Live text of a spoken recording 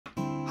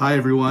Hi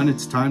everyone,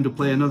 it's time to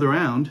play another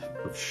round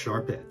of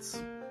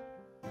Sharpettes.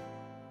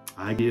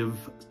 I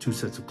give 2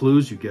 sets of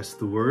clues, you guess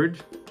the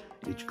word.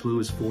 Each clue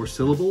is 4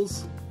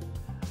 syllables.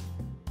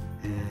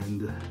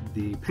 And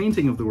the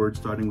painting of the word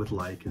starting with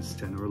like is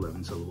 10 or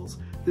 11 syllables.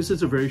 This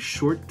is a very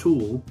short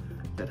tool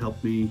that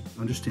helped me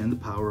understand the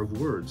power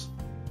of words.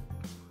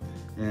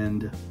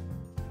 And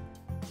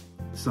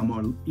some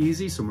are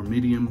easy, some are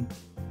medium,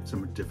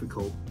 some are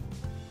difficult.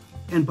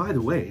 And by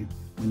the way,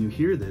 when you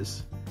hear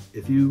this,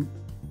 if you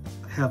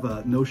have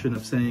a notion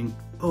of saying,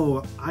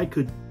 oh, I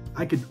could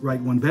write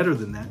one better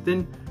than that,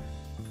 then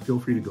feel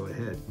free to go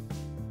ahead.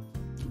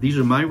 These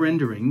are my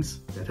renderings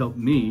that help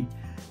me,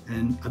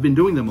 and I've been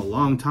doing them a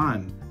long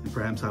time, and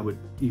perhaps I would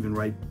even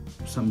write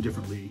some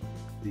differently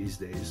these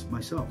days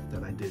myself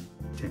than I did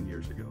 10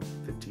 years ago,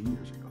 15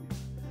 years ago.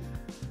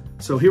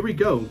 So here we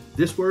go.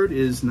 This word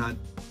is not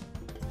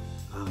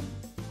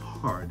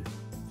hard,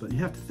 but you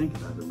have to think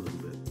about it a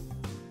little bit.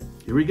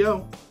 Here we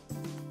go.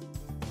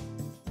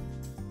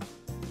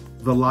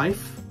 The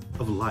life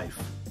of life.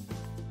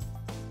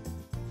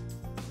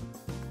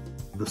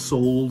 The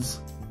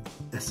soul's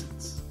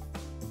essence.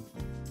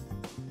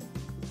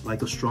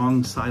 Like a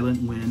strong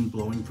silent wind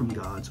blowing from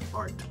God's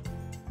art.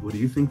 What do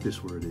you think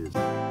this word is?